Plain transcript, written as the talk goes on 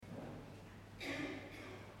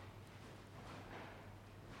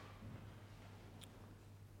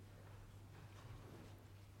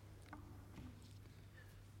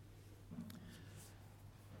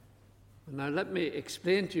Now let me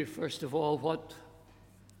explain to you first of all what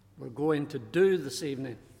we're going to do this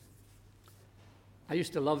evening. I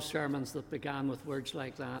used to love sermons that began with words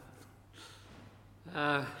like that.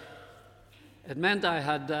 It meant I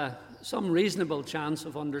had some reasonable chance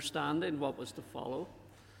of understanding what was to follow,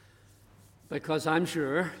 because I'm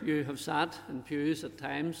sure you have sat in pews at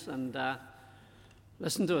times and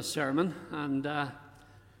listened to a sermon and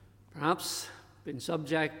perhaps been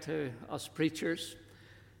subject to us preachers,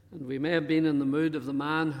 and we may have been in the mood of the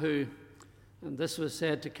man who, and this was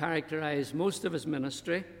said to characterize most of his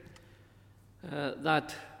ministry,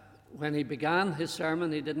 that when he began his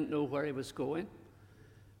sermon he didn't know where he was going.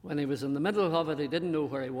 When he was in the middle of it, he didn't know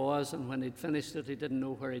where he was, and when he'd finished it, he didn't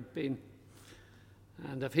know where he'd been.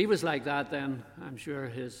 And if he was like that, then I'm sure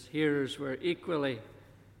his hearers were equally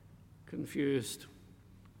confused.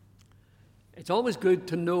 It's always good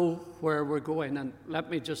to know where we're going, and let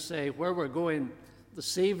me just say where we're going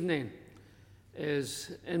this evening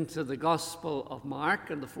is into the Gospel of Mark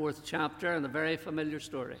in the 4th chapter, and a very familiar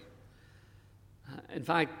story. In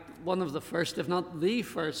fact, one of the first, if not the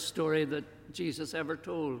first story that Jesus ever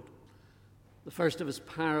told, the first of his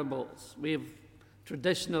parables. We've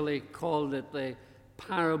traditionally called it the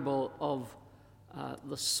parable of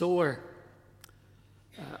the sower.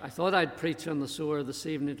 I thought I'd preach on the sower this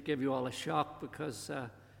evening to give you all a shock, because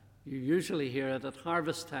you usually hear it at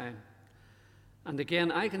harvest time. And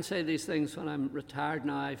again, I can say these things when I'm retired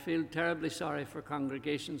now. I feel terribly sorry for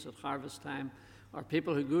congregations at harvest time, or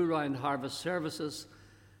people who go around harvest services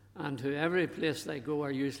and who every place they go are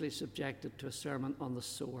usually subjected to a sermon on the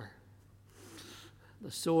sower. The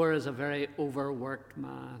sower is a very overworked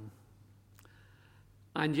man.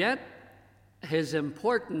 And yet, his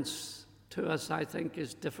importance to us, I think,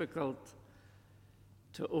 is difficult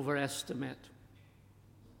to overestimate.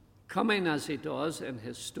 Coming as he does in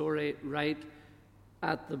his story right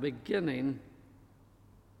at the beginning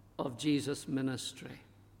of Jesus' ministry.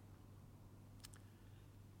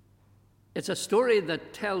 It's a story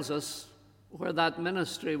that tells us where that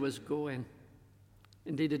ministry was going.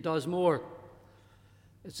 Indeed, it does more.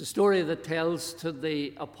 It's a story that tells to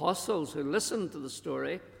the apostles who listened to the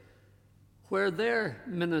story where their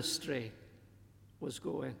ministry was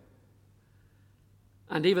going.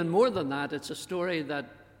 And even more than that, it's a story that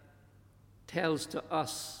tells to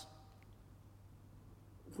us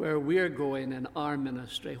where we're going in our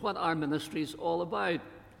ministry, what our ministry is all about,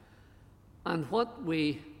 and what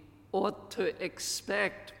we ought to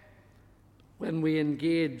expect when we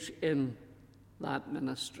engage in that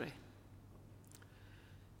ministry.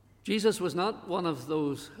 Jesus was not one of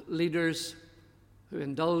those leaders who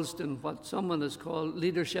indulged in what someone has called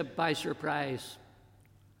leadership by surprise.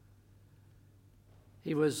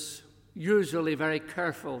 He was usually very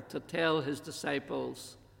careful to tell his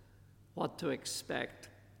disciples what to expect.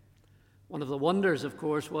 One of the wonders, of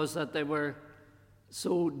course, was that they were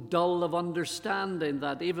so dull of understanding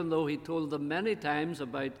that even though he told them many times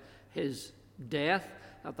about his death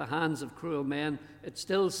at the hands of cruel men, it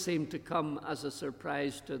still seemed to come as a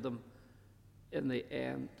surprise to them in the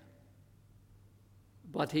end.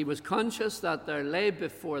 But he was conscious that there lay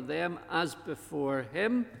before them, as before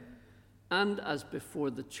him, and as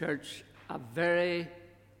before the church, a very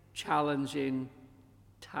challenging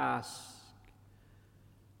task.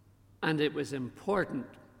 And it was important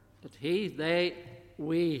that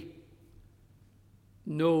we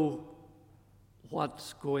know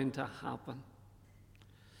what's going to happen.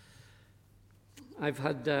 I've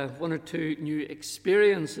had one or two new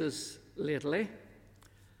experiences lately,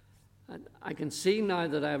 and I can see now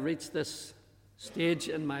that I've reached this stage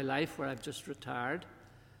in my life where I've just retired,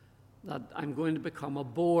 that I'm going to become a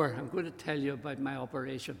bore. I'm going to tell you about my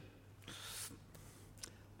operation.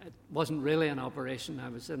 It wasn't really an operation. I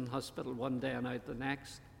was in hospital one day and out the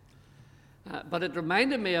next. But it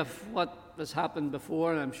reminded me of what has happened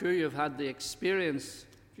before, and I'm sure you've had the experience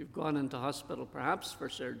if you've gone into hospital, perhaps for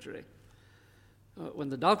surgery. When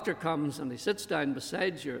the doctor comes and he sits down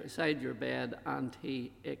beside your bed and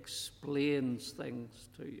he explains things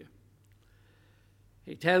to you.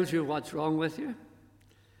 He tells you what's wrong with you.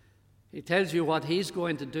 He tells you what he's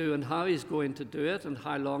going to do and how he's going to do it and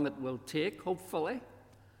how long it will take, hopefully.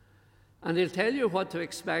 And he'll tell you what to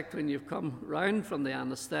expect when you've come round from the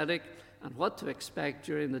anesthetic and what to expect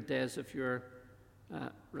during the days of your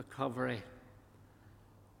recovery.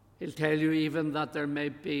 He'll tell you even that there may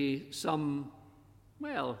be some,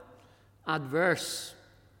 adverse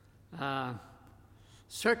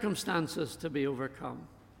circumstances to be overcome.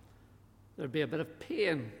 There'll be a bit of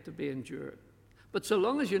pain to be endured. But so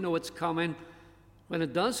long as you know it's coming, when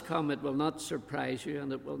it does come, it will not surprise you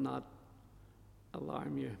and it will not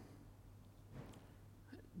alarm you.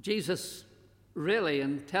 Jesus really,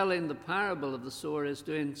 in telling the parable of the sower, is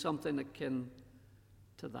doing something akin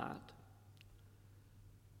to that.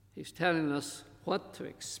 He's telling us what to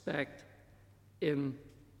expect in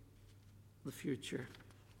the future.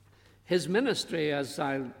 His ministry, as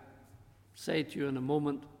I'll say to you in a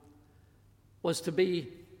moment, was to be,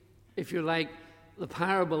 if you like, the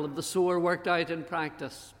parable of the sower worked out in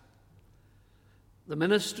practice. The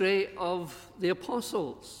ministry of the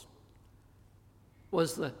apostles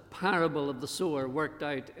was the parable of the sower worked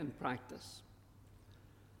out in practice.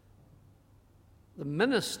 The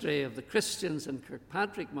ministry of the Christians in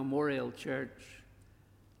Kirkpatrick Memorial Church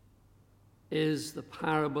is the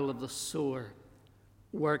parable of the sower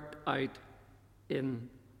worked out in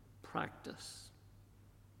practice.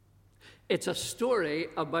 It's a story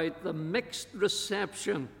about the mixed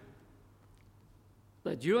reception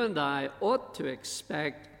that you and I ought to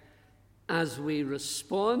expect as we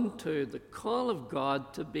respond to the call of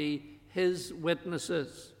God to be His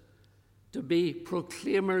witnesses, to be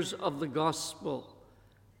proclaimers of the gospel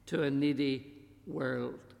to a needy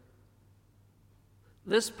world.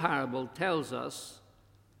 This parable tells us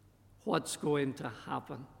what's going to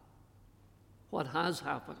happen, what has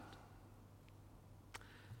happened.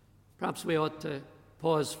 Perhaps we ought to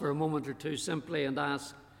pause for a moment or two simply and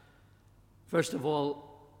ask, first of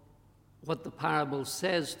all, what the parable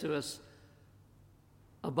says to us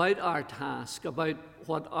about our task, about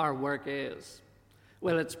what our work is.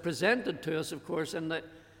 Well, it's presented to us, of course,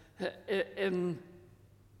 in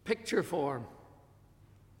picture form.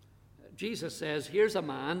 Jesus says, here's a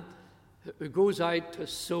man who goes out to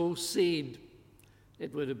sow seed.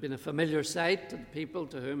 It would have been a familiar sight to the people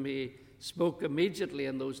to whom he spoke immediately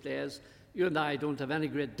in those days. You and I don't have any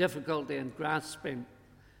great difficulty in grasping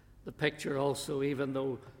the picture also, even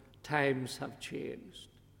though times have changed.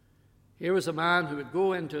 Here was a man who would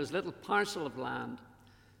go into his little parcel of land,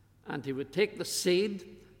 and he would take the seed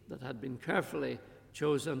that had been carefully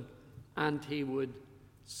chosen, and he would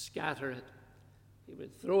scatter it. He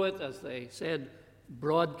would throw it, as they said,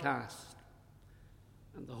 broadcast.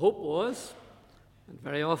 And the hope was, and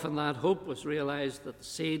very often that hope was realized, that the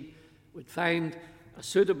seed would find a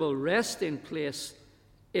suitable resting place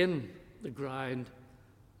in the ground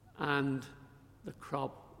and the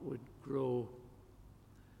crop would grow.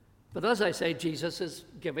 But as I say, Jesus is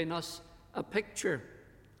giving us a picture.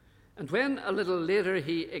 And when a little later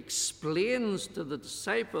he explains to the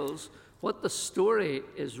disciples what the story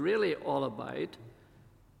is really all about,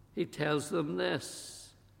 he tells them this: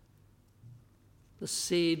 the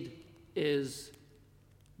seed is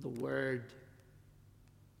the word.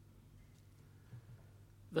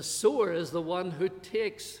 The sower is the one who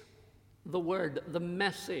takes the word, the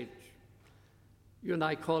message, you and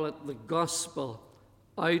I call it the gospel,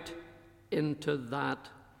 out into that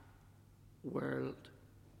world.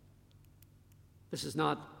 This is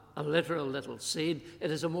not a literal little seed.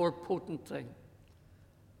 It is a more potent thing.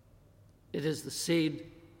 It is the seed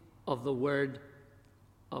of the Word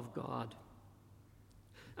of God.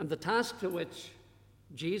 And the task to which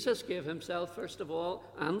Jesus gave himself, first of all,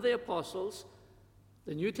 and the apostles,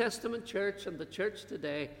 the New Testament church and the church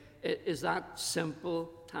today, is that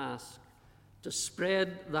simple task: to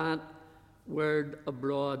spread that word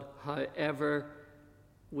abroad however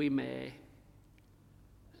we may.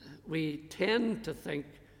 We tend to think,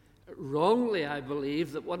 wrongly I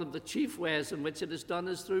believe, that one of the chief ways in which it is done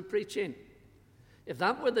is through preaching. If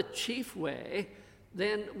that were the chief way,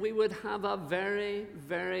 then we would have a very,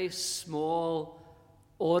 very small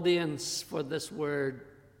audience for this word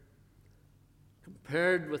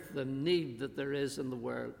compared with the need that there is in the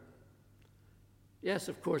world. Yes,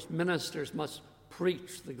 of course, ministers must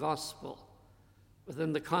preach the gospel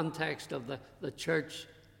within the context of the church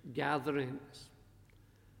gatherings.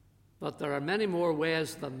 But there are many more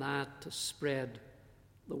ways than that to spread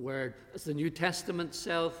the word. As the New Testament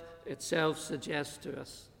itself suggests to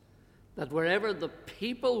us, that wherever the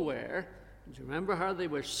people were, do you remember how they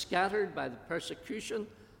were scattered by the persecution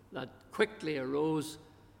that quickly arose?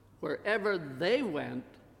 Wherever they went,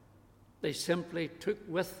 they simply took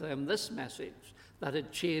with them this message that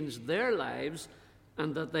had changed their lives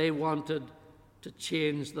and that they wanted to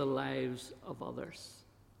change the lives of others.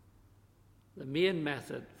 The main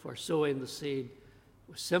method for sowing the seed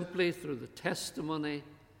was simply through the testimony,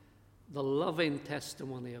 the loving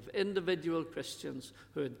testimony of individual Christians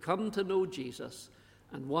who had come to know Jesus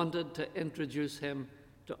and wanted to introduce him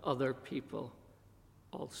to other people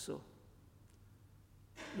also.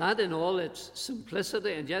 That, in all its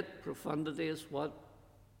simplicity and yet profundity, is what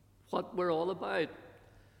we're all about,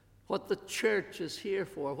 what the church is here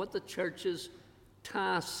for, what the church's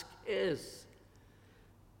task is.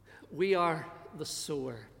 We are the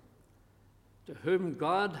sower, to whom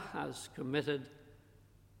God has committed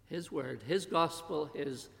his word, his gospel,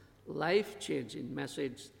 his life-changing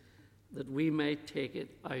message, that we may take it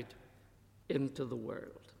out into the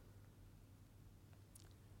world.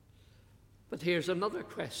 But here's another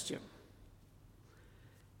question.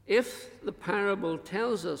 If the parable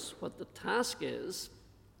tells us what the task is,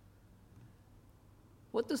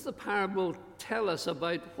 what does the parable tell us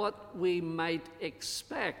about what we might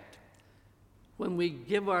expect when we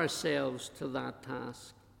give ourselves to that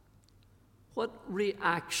task? What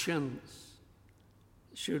reactions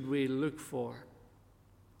should we look for?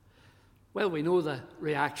 Well, we know the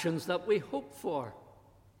reactions that we hope for.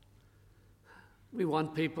 We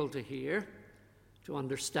want people to hear, to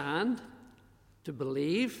understand, to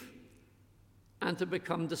believe, and to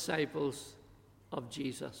become disciples of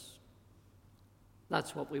Jesus.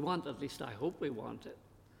 That's what we want, at least I hope we want it.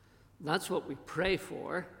 That's what we pray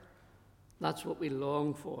for. That's what we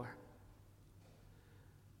long for.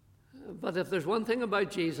 But if there's one thing about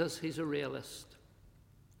Jesus, he's a realist.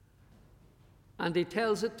 And he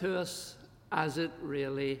tells it to us as it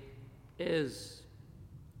really is.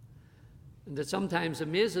 And it sometimes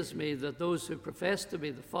amazes me that those who profess to be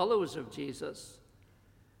the followers of Jesus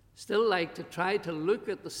still like to try to look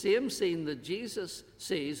at the same scene that Jesus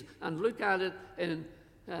sees and look at it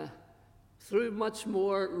through much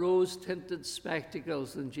more rose-tinted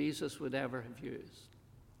spectacles than Jesus would ever have used.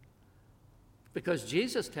 Because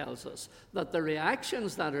Jesus tells us that the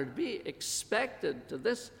reactions that are to be expected to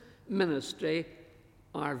this ministry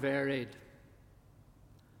are varied.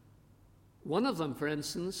 One of them, for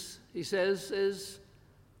instance, he says, is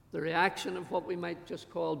the reaction of what we might just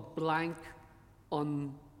call blank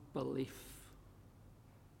unbelief.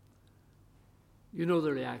 You know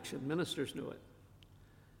the reaction. Ministers know it.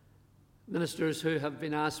 Ministers who have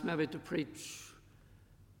been asked maybe to preach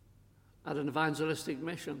at an evangelistic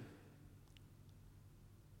mission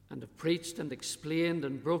and have preached and explained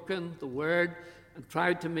and broken the word and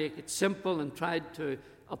tried to make it simple and tried to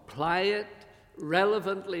apply it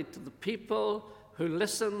relevantly to the people who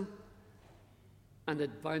listen, and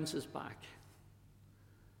it bounces back.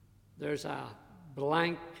 There's a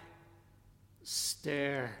blank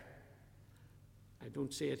stare. I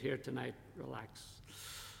don't see it here tonight. Relax.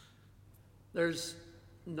 There's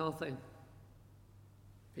nothing.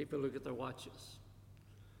 People look at their watches.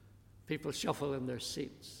 People shuffle in their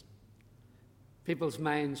seats. People's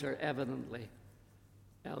minds are evidently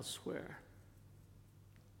elsewhere.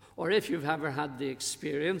 Or if you've ever had the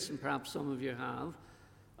experience, and perhaps some of you have,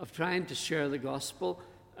 of trying to share the gospel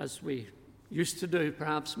as we used to do,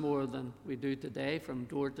 perhaps more than we do today, from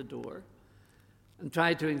door to door, and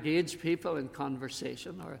try to engage people in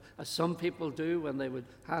conversation, or as some people do when they would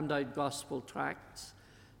hand out gospel tracts,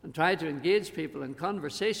 and try to engage people in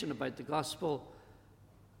conversation about the gospel,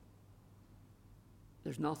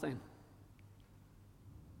 there's nothing.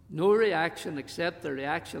 No reaction except the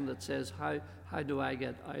reaction that says, how do I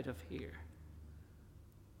get out of here?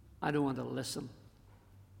 I don't want to listen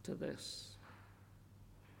to this.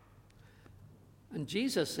 And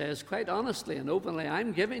Jesus says, quite honestly and openly,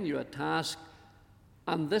 I'm giving you a task,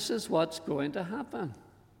 and this is what's going to happen.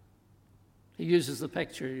 He uses the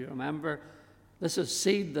picture, you remember. This is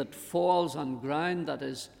seed that falls on ground that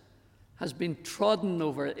has been trodden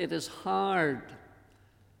over. It is hard.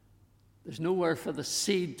 There's nowhere for the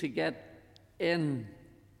seed to get in.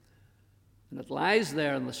 And it lies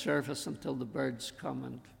there on the surface until the birds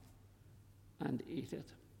come and eat it.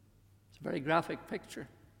 It's a very graphic picture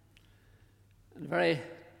and a very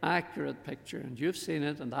accurate picture. And you've seen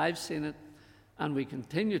it, and I've seen it, and we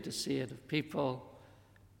continue to see it of people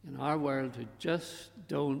in our world who just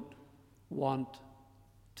don't want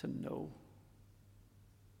to know.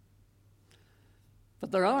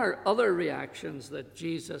 But there are other reactions that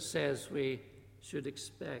Jesus says we should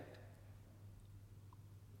expect.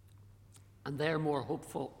 And they're more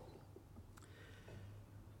hopeful.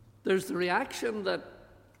 There's the reaction that,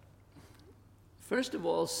 first of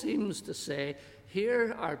all, seems to say,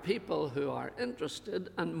 here are people who are interested,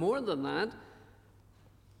 and more than that,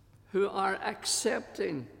 who are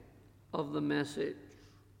accepting of the message.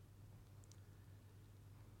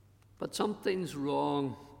 But something's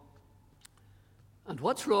wrong. And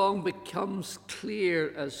what's wrong becomes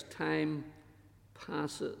clear as time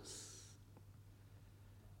passes.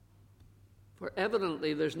 For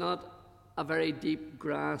evidently, there's not a very deep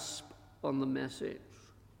grasp on the message.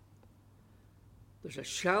 There's a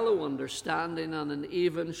shallow understanding and an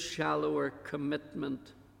even shallower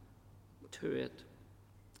commitment to it.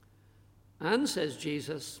 And, says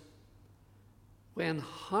Jesus, when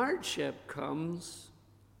hardship comes,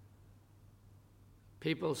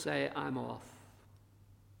 people say, I'm off.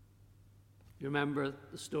 You remember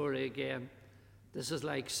the story again. This is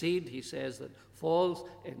like seed, he says, that falls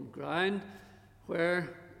in ground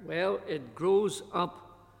where, well, it grows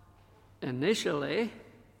up initially,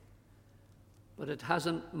 but it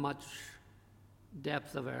hasn't much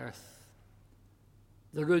depth of earth.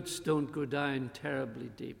 The roots don't go down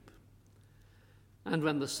terribly deep. And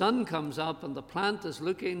when the sun comes up and the plant is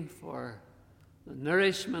looking for the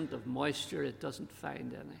nourishment of moisture, it doesn't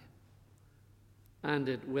find any. And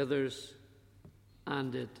it withers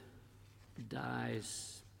and it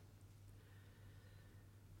dies.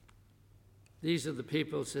 These are the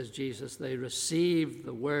people, says Jesus, they receive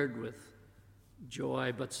the word with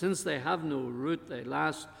joy, but since they have no root, they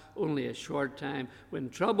last only a short time. When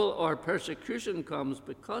trouble or persecution comes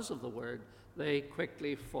because of the word, they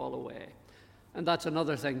quickly fall away. And that's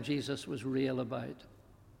another thing Jesus was real about.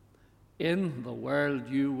 In the world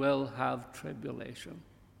you will have tribulation.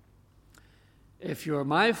 If you're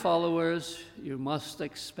my followers, you must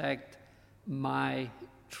expect my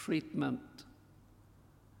treatment.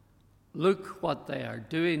 Look what they are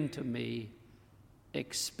doing to me.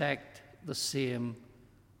 Expect the same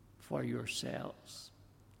for yourselves.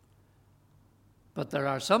 But there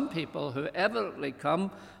are some people who evidently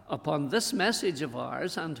come upon this message of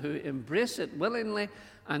ours and who embrace it willingly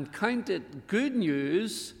and count it good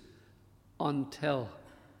news until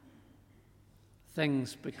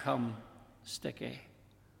things become sticky,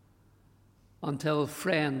 until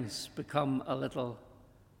friends become a little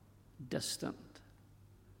distant,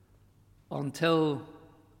 until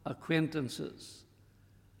acquaintances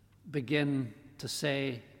begin to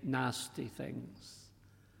say nasty things,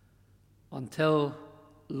 until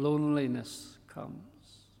loneliness comes.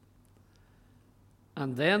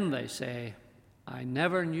 And then they say, I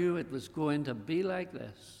never knew it was going to be like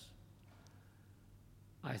this.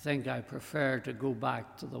 I think I prefer to go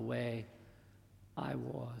back to the way I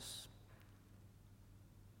was.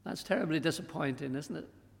 That's terribly disappointing, isn't it?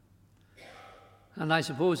 And I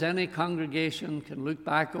suppose any congregation can look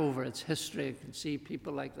back over its history and can see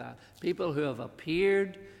people like that. People who have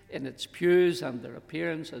appeared in its pews and their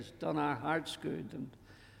appearance has done our hearts good. And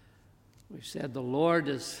we've said the Lord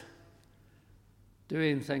is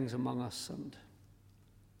doing things among us, and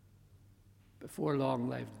before long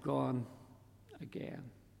they've gone again.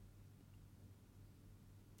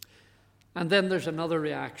 And then there's another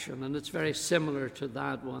reaction, and it's very similar to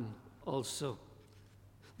that one also.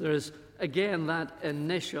 There is, again, that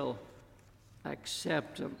initial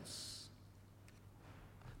acceptance.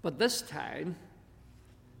 But this time,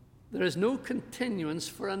 there is no continuance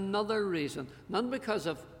for another reason, not because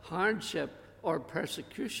of hardship or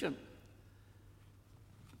persecution,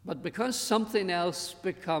 but because something else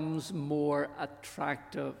becomes more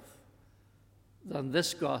attractive than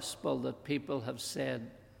this gospel that people have said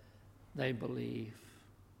they believe.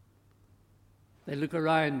 They look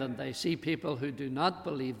around and they see people who do not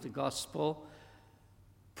believe the gospel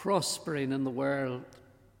prospering in the world,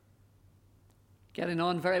 getting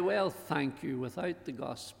on very well, thank you, without the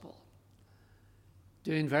gospel,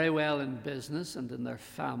 doing very well in business and in their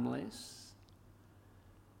families,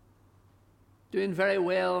 doing very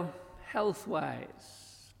well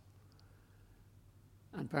health-wise.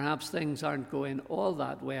 And perhaps things aren't going all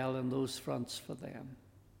that well in those fronts for them.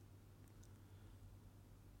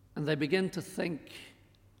 And they begin to think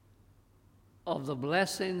of the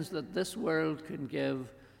blessings that this world can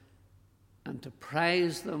give and to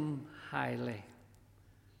prize them highly,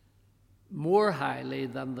 more highly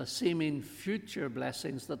than the seeming future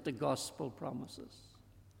blessings that the gospel promises.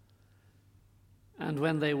 And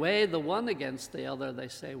when they weigh the one against the other, they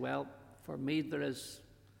say, well, for me there is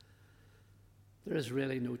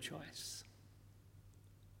really no choice.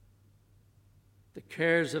 The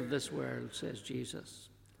cares of this world, says Jesus,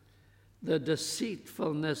 the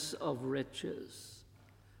deceitfulness of riches,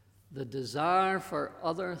 the desire for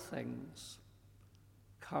other things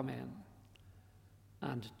come in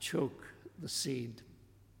and choke the seed.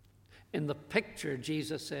 In the picture,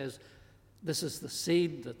 Jesus says, this is the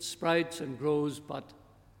seed that sprouts and grows, but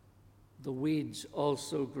the weeds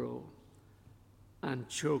also grow and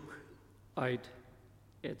choke out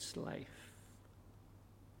its life.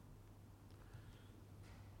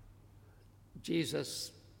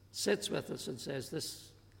 Jesus sits with us and says,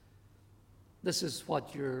 this is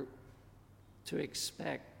what you're to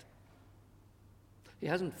expect. He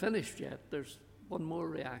hasn't finished yet. There's one more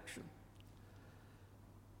reaction.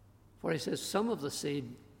 For he says, some of the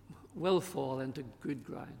seed will fall into good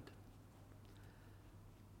ground.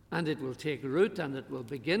 And it will take root, and it will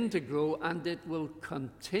begin to grow, and it will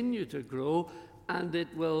continue to grow, and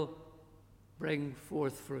it will bring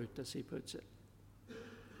forth fruit, as he puts it.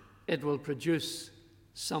 It will produce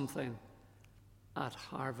something at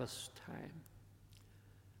harvest time.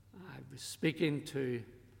 I was speaking to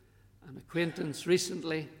an acquaintance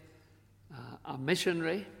recently, a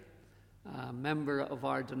missionary, a member of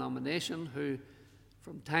our denomination, who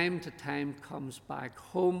from time to time comes back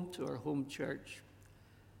home to our home church.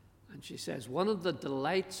 And she says, one of the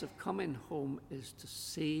delights of coming home is to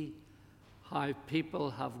see how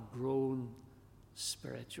people have grown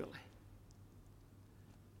spiritually.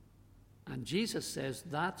 And Jesus says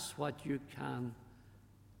that's what you can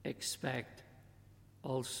expect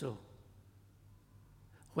also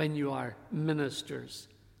when you are ministers,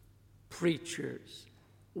 preachers,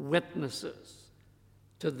 witnesses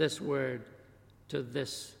to this word, to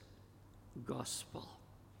this gospel.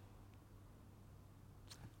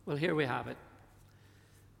 Well, here we have it.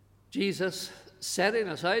 Jesus setting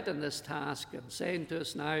us out in this task and saying to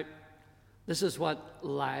us now, this is what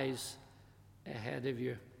lies ahead of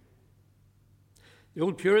you. The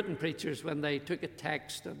old Puritan preachers, when they took a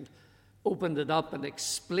text and opened it up and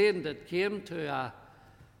explained it, came to a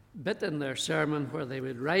bit in their sermon where they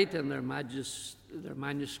would write in their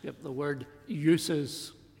manuscript the word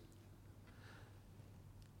uses.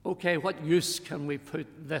 Okay, what use can we put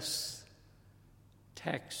this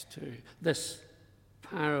text to, this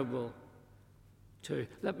parable to?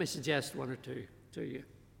 Let me suggest one or two to you.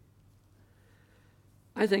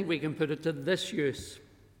 I think we can put it to this use.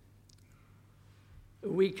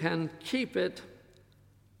 We can keep it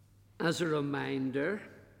as a reminder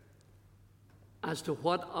as to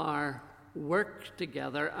what our work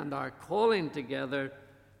together and our calling together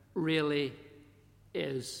really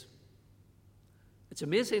is. It's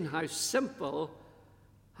amazing how simple,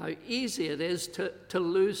 how easy it is to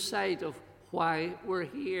lose sight of why we're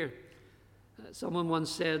here. Someone once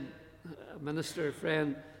said, a minister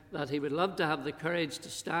friend, that he would love to have the courage to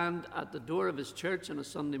stand at the door of his church on a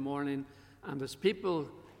Sunday morning, and as people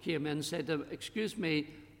came in, said to him, "Excuse me,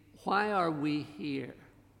 why are we here?"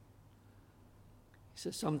 He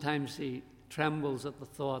says sometimes he trembles at the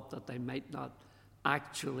thought that they might not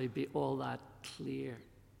actually be all that clear.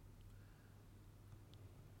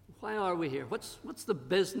 Why are we here? What's the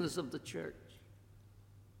business of the church?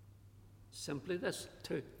 Simply this,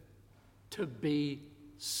 to be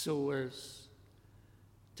sowers,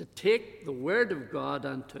 to take the word of God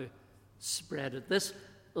and to spread it. This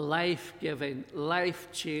life-giving,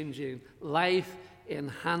 life-changing,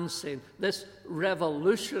 life-enhancing, this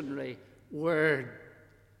revolutionary word,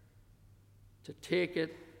 to take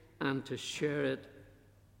it and to share it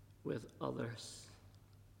with others.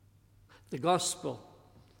 The gospel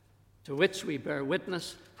to which we bear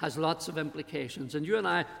witness has lots of implications, and you and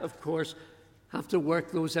I, of course, have to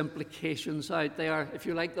work those implications out. They are, if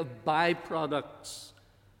you like, the byproducts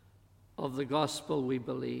of the gospel we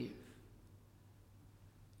believe.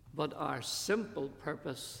 But our simple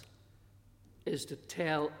purpose is to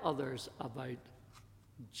tell others about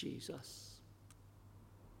Jesus.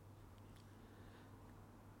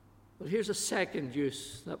 Well, here's a second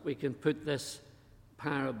use that we can put this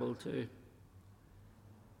parable to.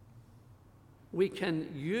 We can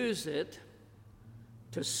use it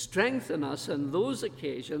to strengthen us on those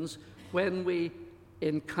occasions when we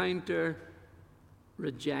encounter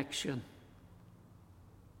rejection.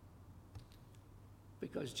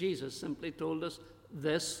 Because Jesus simply told us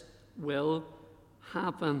this will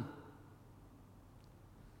happen.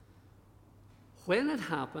 When it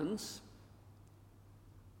happens,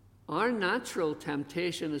 our natural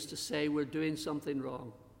temptation is to say we're doing something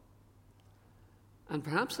wrong. And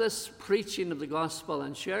perhaps this preaching of the gospel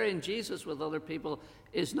and sharing Jesus with other people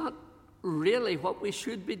is not really what we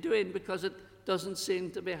should be doing, because it doesn't seem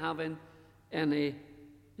to be having any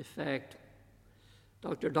effect.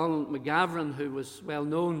 Dr. Donald McGavran, who was well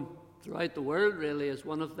known throughout the world really as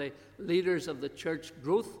one of the leaders of the church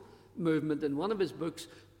growth movement, in one of his books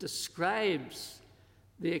describes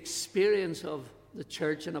the experience of the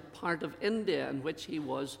church in a part of India in which he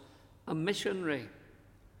was a missionary.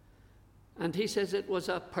 And he says it was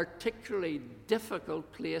a particularly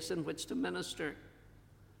difficult place in which to minister.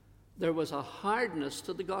 There was a hardness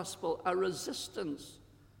to the gospel, a resistance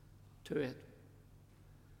to it.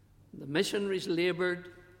 The missionaries labored,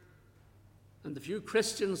 and the few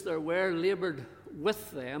Christians there were labored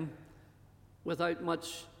with them without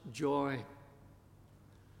much joy.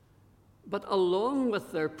 But along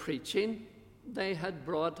with their preaching, they had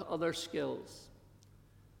brought other skills.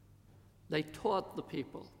 They taught the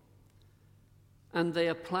people, and they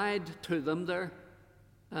applied to them their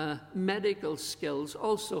medical skills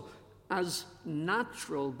also as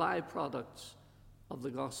natural byproducts of the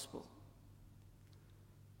gospel.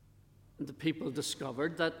 And the people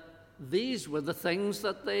discovered that these were the things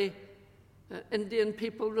that they Indian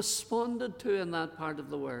people responded to in that part of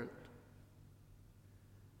the world.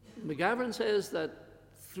 McGavran says that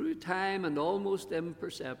through time and almost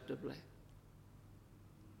imperceptibly,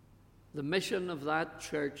 the mission of that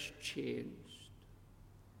church changed.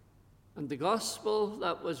 And the gospel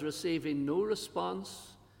that was receiving no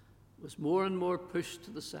response was more and more pushed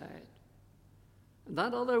to the side. And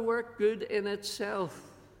that other work, good in itself,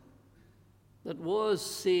 that was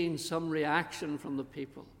seeing some reaction from the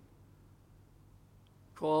people,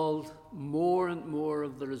 called more and more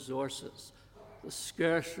of the resources, the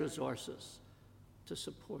scarce resources, to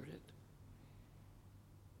support it.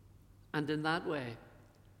 And in that way,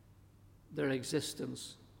 their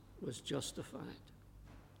existence was justified.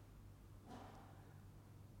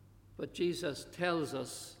 But Jesus tells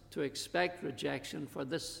us to expect rejection for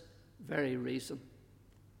this very reason,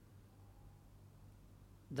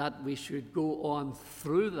 that we should go on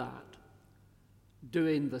through that,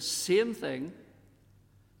 doing the same thing,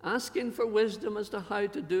 asking for wisdom as to how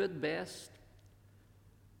to do it best,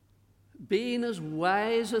 being as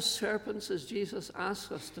wise as serpents as Jesus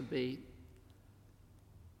asks us to be,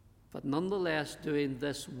 but nonetheless doing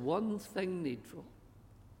this one thing needful: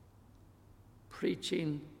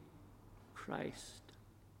 preaching Christ.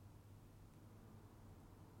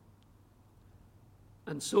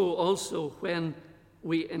 And so also when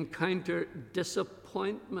we encounter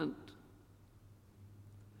disappointment,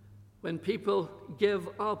 when people give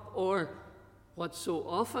up, or what so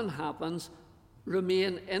often happens,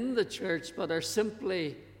 remain in the church but are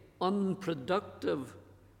simply unproductive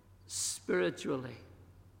spiritually,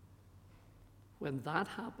 when that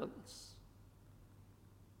happens,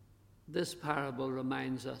 this parable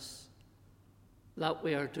reminds us that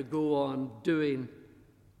we are to go on doing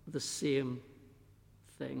the same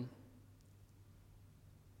thing.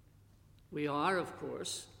 We are, of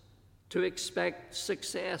course, to expect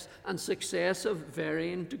success, and success of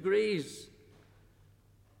varying degrees.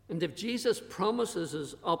 And if Jesus promises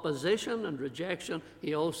us opposition and rejection,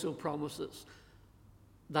 he also promises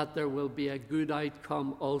that there will be a good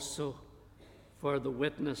outcome also for the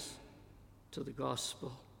witness to the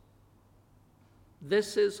gospel.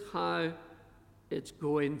 This is how it's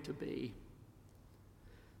going to be.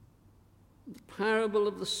 The parable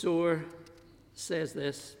of the sower says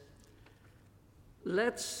this: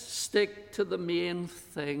 let's stick to the main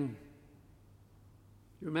thing.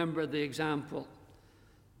 You remember the example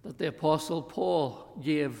that the Apostle Paul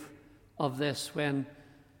gave of this when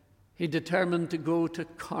he determined to go to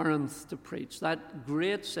Corinth to preach, that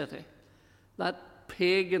great city, that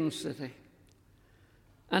pagan city.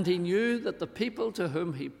 And he knew that the people to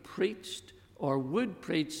whom he preached or would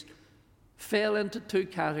preach fell into two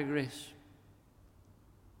categories.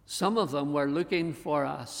 Some of them were looking for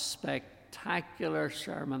a spectacular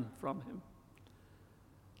sermon from him,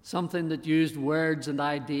 something that used words and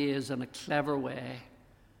ideas in a clever way,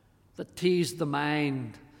 that teased the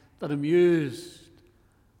mind, that amused,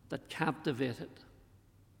 that captivated.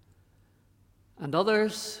 And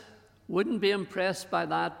others wouldn't be impressed by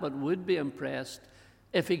that, but would be impressed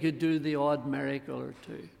if he could do the odd miracle or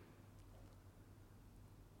two.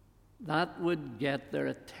 That would get their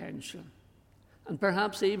attention, and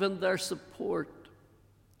perhaps even their support.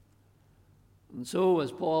 And so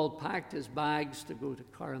as Paul packed his bags to go to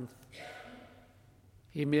Corinth,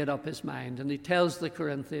 he made up his mind, and he tells the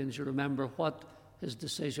Corinthians, you remember what his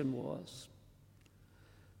decision was.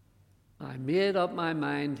 I made up my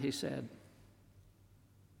mind, he said,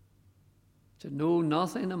 to know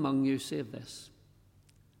nothing among you save this: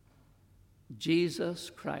 Jesus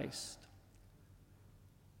Christ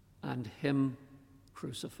and him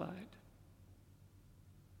crucified.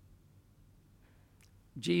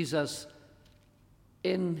 Jesus,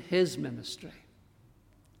 in his ministry,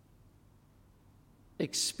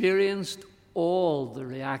 experienced all the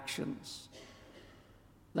reactions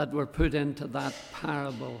that were put into that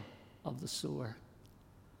parable of the sower.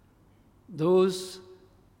 Those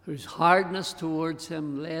whose hardness towards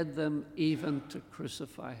him led them even to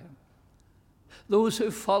crucify him. Those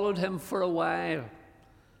who followed him for a while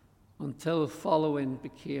until following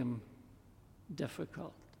became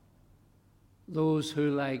difficult. Those who,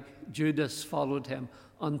 like Judas, followed him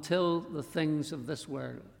until the things of this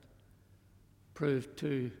world proved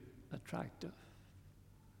too attractive.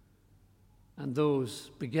 And those,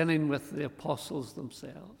 beginning with the apostles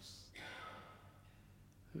themselves,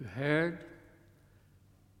 who heard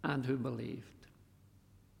and who believed.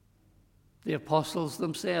 The apostles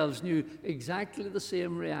themselves knew exactly the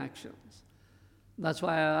same reactions. That's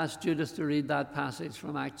why I asked Judith to read that passage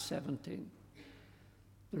from Acts 17.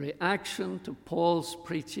 The reaction to Paul's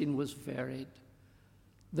preaching was varied.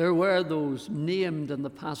 There were those named in the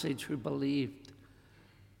passage who believed.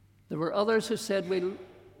 There were others who said,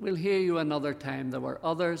 we'll hear you another time. There were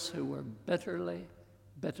others who were bitterly,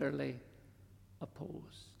 bitterly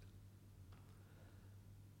opposed.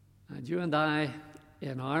 And you and I,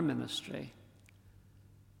 in our ministry,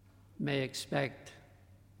 may expect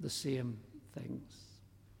the same things.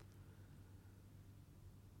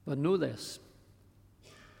 But know this,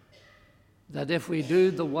 that if we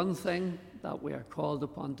do the one thing that we are called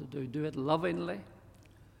upon to do it lovingly,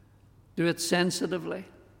 do it sensitively,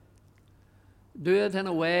 do it in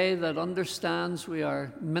a way that understands we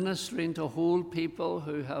are ministering to whole people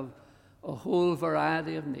who have a whole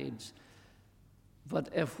variety of needs. But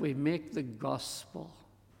if we make the gospel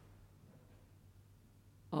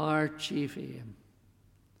our chief aim,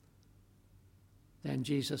 then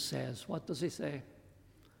Jesus says, what does he say?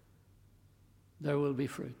 There will be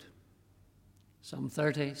fruit. Some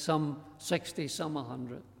 30, some 60, some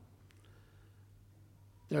 100.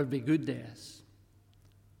 There'll be good days,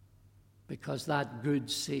 because that good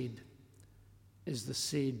seed is the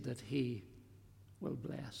seed that he will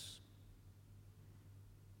bless.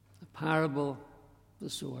 The parable of the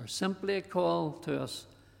sower, simply a call to us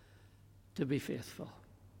to be faithful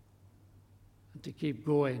and to keep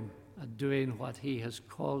going and doing what he has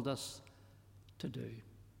called us to do.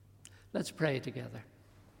 Let's pray together.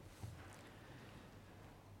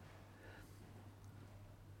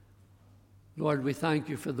 Lord, we thank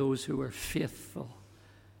you for those who are faithful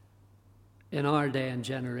in our day and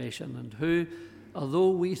generation, and who, although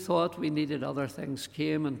we thought we needed other things,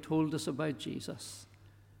 came and told us about Jesus.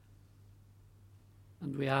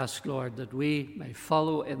 And we ask, Lord, that we may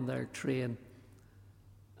follow in their train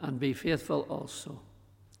and be faithful also.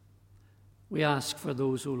 We ask for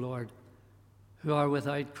those, O Lord, who are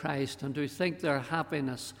without Christ and who think their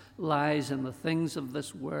happiness lies in the things of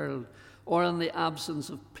this world or in the absence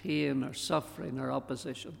of pain or suffering or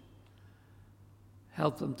opposition.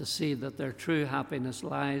 Help them to see that their true happiness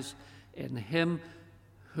lies in him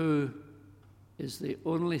who is the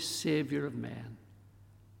only Savior of men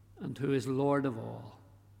and who is Lord of all.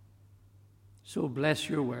 So bless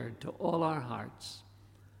your word to all our hearts.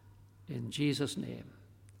 In Jesus' name,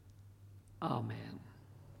 amen.